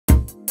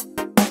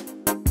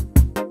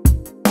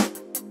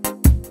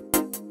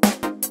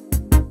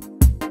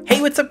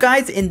Hey, what's up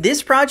guys? In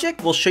this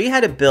project, we'll show you how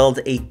to build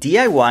a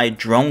DIY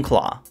drone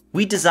claw.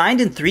 We designed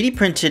and 3D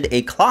printed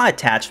a claw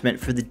attachment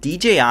for the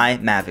DJI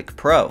Mavic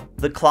Pro.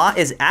 The claw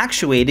is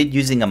actuated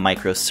using a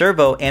micro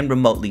servo and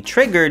remotely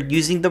triggered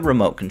using the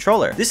remote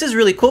controller. This is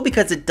really cool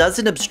because it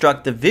doesn't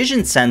obstruct the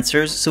vision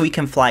sensors, so we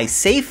can fly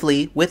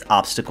safely with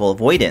obstacle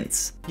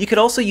avoidance. You could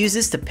also use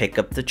this to pick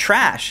up the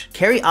trash,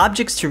 carry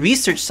objects to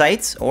research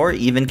sites, or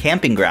even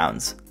camping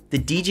grounds. The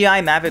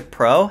DJI Mavic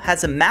Pro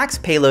has a max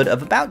payload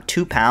of about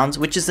 2 pounds,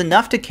 which is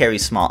enough to carry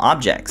small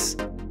objects.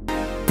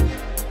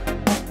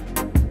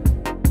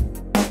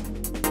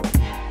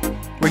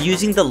 We're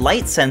using the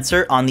light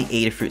sensor on the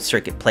Adafruit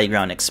Circuit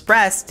Playground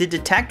Express to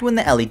detect when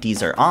the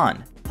LEDs are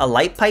on. A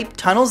light pipe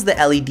tunnels the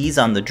LEDs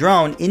on the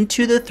drone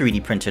into the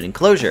 3D printed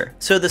enclosure,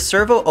 so the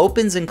servo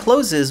opens and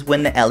closes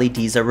when the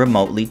LEDs are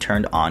remotely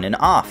turned on and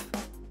off.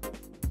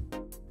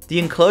 The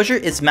enclosure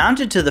is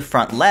mounted to the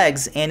front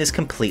legs and is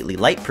completely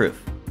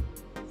lightproof.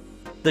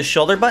 The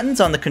shoulder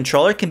buttons on the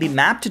controller can be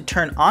mapped to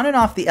turn on and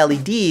off the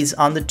LEDs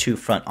on the 2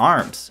 front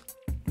arms.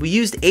 We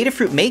used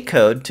Adafruit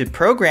MakeCode to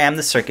program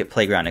the Circuit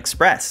Playground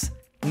Express.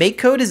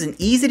 MakeCode is an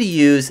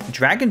easy-to-use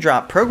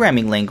drag-and-drop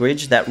programming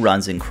language that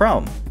runs in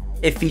Chrome.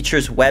 It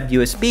features web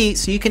USB,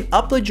 so you can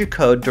upload your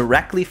code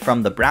directly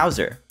from the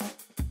browser.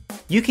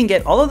 You can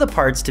get all of the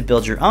parts to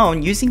build your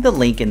own using the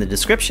link in the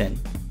description.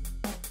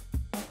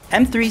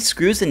 M3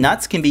 screws and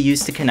nuts can be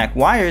used to connect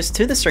wires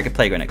to the Circuit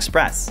Playground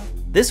Express.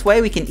 This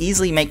way we can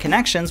easily make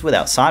connections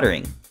without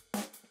soldering.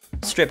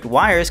 Stripped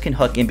wires can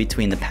hook in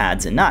between the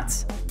pads and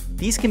nuts.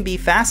 These can be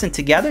fastened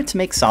together to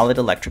make solid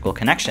electrical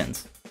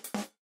connections.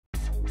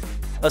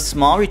 A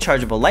small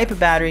rechargeable LiPo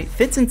battery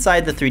fits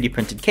inside the 3D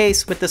printed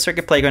case with the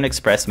Circuit Playground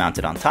Express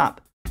mounted on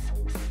top.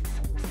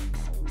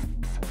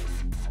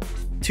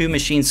 2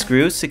 machine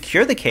screws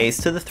secure the case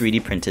to the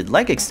 3D printed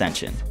leg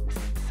extension.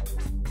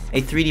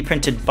 A 3D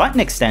printed button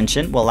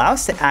extension will allow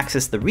us to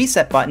access the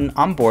reset button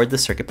on board the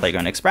Circuit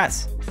Playground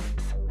Express.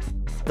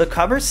 The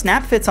cover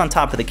snap fits on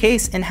top of the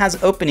case and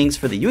has openings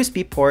for the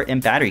USB port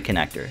and battery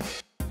connector.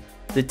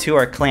 The 2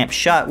 are clamped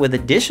shut with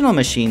additional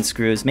machine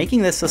screws,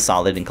 making this a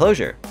solid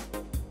enclosure.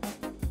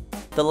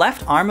 The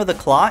left arm of the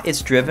claw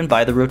is driven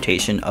by the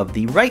rotation of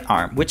the right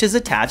arm, which is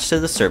attached to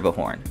the servo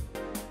horn.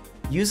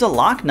 Use a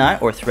lock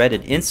nut or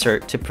threaded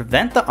insert to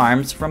prevent the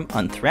arms from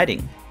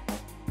unthreading.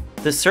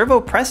 The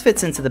servo press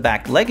fits into the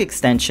back leg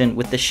extension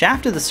with the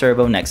shaft of the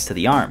servo next to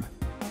the arm.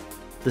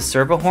 The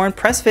servo horn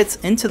press fits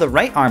into the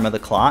right arm of the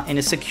claw and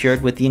is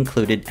secured with the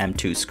included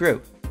M2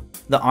 screw.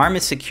 The arm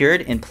is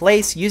secured in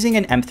place using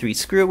an M3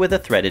 screw with a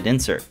threaded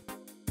insert.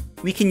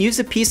 We can use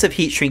a piece of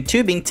heat shrink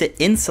tubing to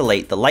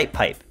insulate the light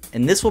pipe,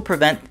 and this will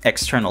prevent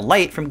external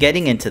light from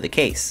getting into the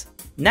case.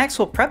 Next,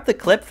 we'll prep the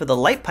clip for the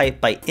light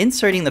pipe by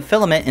inserting the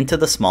filament into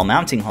the small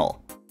mounting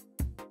hole.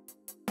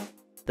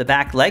 The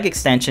back leg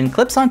extension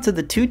clips onto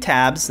the 2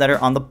 tabs that are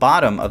on the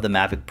bottom of the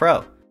Mavic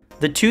Pro.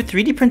 The 2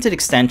 3D printed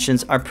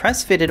extensions are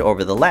press fitted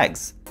over the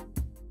legs.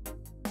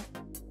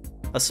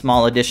 A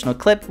small additional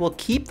clip will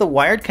keep the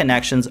wired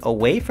connections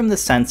away from the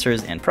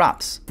sensors and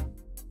props.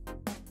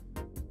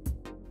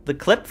 The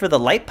clip for the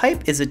light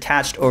pipe is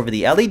attached over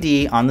the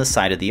LED on the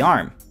side of the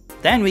arm.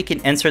 Then we can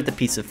insert the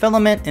piece of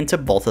filament into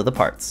both of the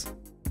parts.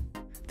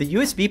 The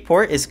USB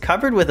port is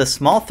covered with a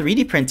small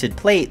 3D printed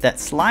plate that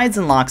slides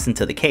and locks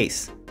into the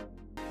case.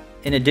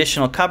 An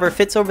additional cover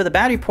fits over the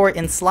battery port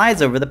and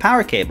slides over the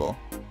power cable.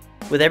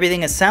 With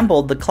everything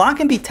assembled, the claw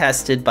can be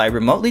tested by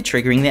remotely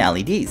triggering the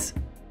LEDs.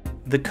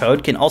 The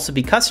code can also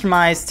be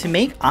customized to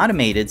make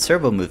automated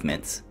servo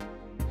movements.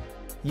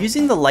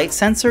 Using the light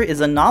sensor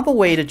is a novel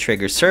way to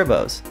trigger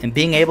servos, and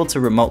being able to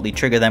remotely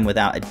trigger them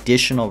without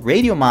additional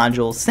radio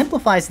modules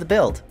simplifies the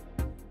build.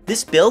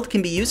 This build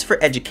can be used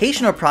for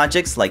educational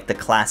projects like the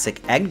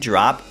classic egg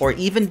drop or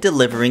even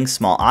delivering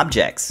small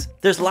objects.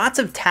 There's lots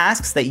of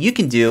tasks that you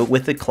can do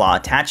with the claw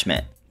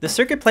attachment. The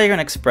Circuit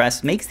Playground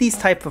Express makes these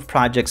type of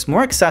projects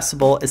more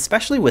accessible,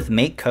 especially with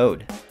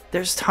MakeCode.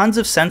 There's tons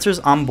of sensors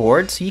on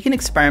board, so you can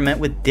experiment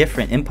with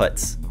different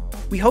inputs.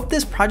 We hope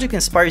this project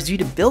inspires you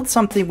to build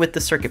something with the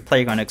Circuit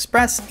Playground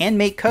Express and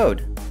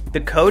MakeCode.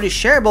 The code is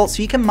shareable,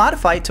 so you can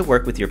modify it to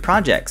work with your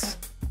projects.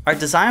 Our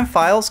design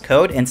files,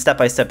 code, and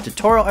step-by-step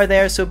tutorial are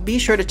there, so be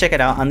sure to check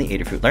it out on the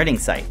Adafruit Learning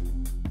site.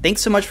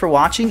 Thanks so much for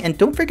watching, and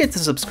don't forget to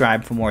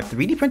subscribe for more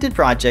 3D printed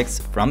projects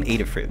from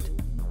Adafruit.